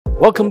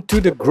Welcome to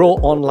the Grow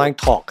Online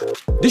Talk.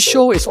 This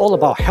show is all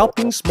about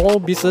helping small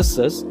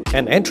businesses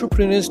and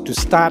entrepreneurs to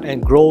start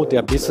and grow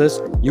their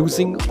business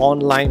using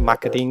online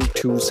marketing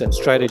tools and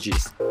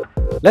strategies.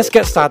 Let's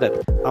get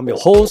started. I'm your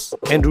host,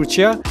 Andrew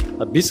Chia,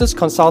 a business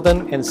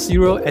consultant and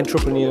serial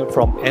entrepreneur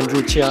from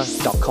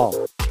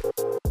andrewchia.com.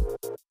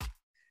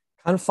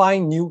 Can't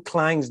find new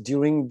clients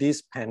during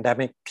this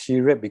pandemic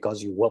period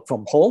because you work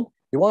from home.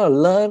 You want to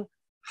learn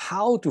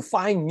how to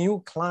find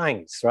new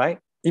clients, right?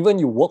 Even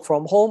you work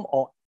from home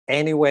or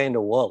anywhere in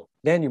the world,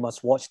 then you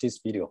must watch this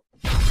video.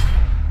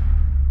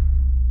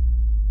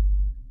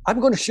 I'm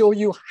going to show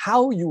you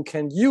how you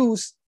can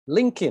use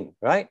LinkedIn,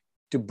 right,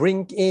 to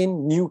bring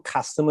in new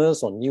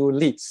customers or new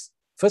leads.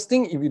 First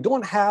thing, if you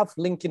don't have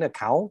LinkedIn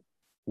account,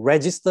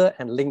 register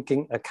an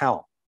LinkedIn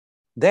account.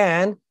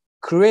 Then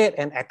create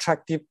an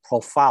attractive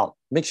profile.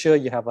 Make sure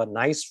you have a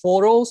nice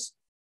photos,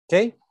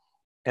 okay?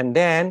 And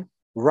then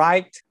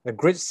write a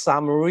great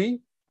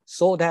summary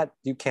so that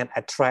you can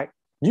attract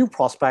new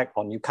prospects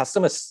or new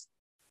customers.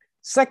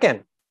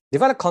 Second,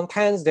 develop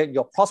contents that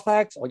your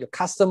prospects or your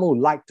customer would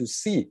like to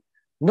see,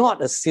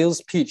 not a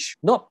sales pitch,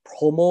 not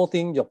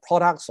promoting your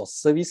products or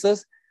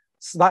services,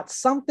 but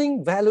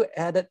something value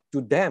added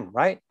to them,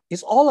 right?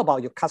 It's all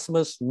about your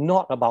customers,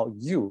 not about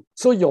you.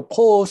 So your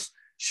post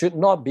should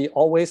not be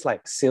always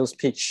like sales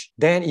pitch.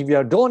 Then if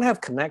you don't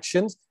have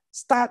connections,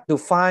 start to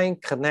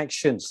find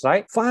connections,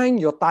 right? Find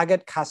your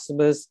target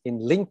customers in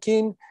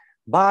LinkedIn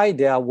by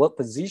their work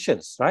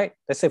positions, right?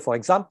 Let's say, for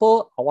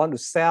example, I want to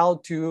sell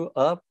to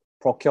a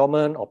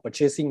procurement or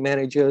purchasing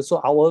manager. So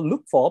I will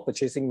look for a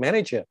purchasing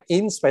manager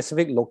in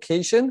specific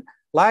location.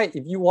 Like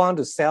if you want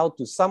to sell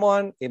to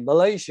someone in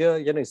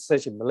Malaysia, you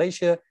search in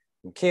Malaysia,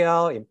 in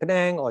KL, in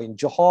Penang, or in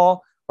Johor,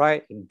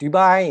 right? In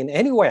Dubai, in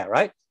anywhere,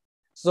 right?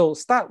 So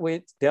start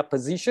with their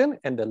position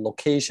and the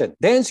location.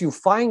 Then you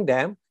find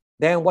them,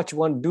 then what you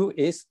want to do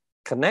is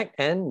connect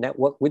and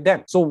network with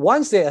them. So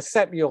once they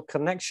accept your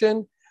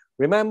connection,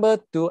 remember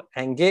to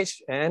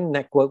engage and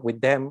network with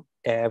them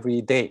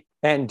every day.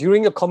 And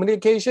during your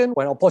communication,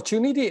 when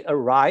opportunity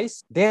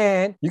arises,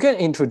 then you can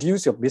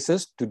introduce your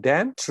business to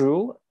them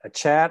through a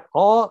chat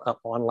or an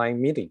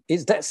online meeting.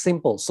 It's that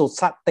simple. So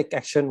start take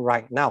action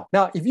right now.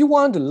 Now, if you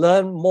want to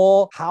learn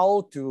more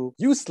how to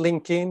use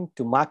LinkedIn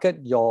to market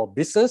your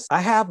business,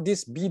 I have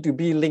this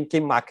B2B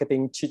LinkedIn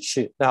marketing cheat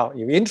sheet. Now, if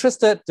you're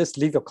interested, just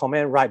leave your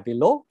comment right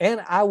below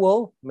and I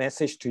will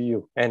message to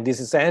you. And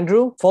this is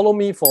Andrew. Follow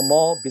me for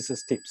more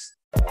business tips.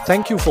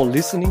 Thank you for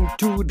listening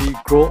to the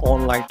Grow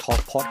Online Talk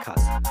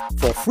podcast.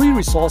 For free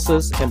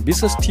resources and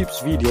business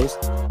tips videos,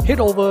 head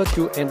over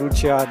to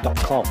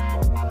andrewchia.com.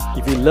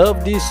 If you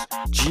love this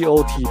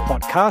GOT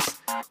podcast,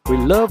 we'd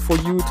love for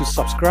you to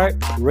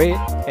subscribe, rate,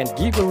 and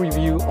give a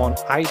review on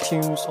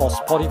iTunes or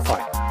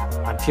Spotify.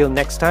 Until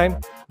next time,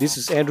 this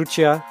is Andrew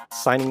Chia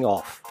signing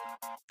off.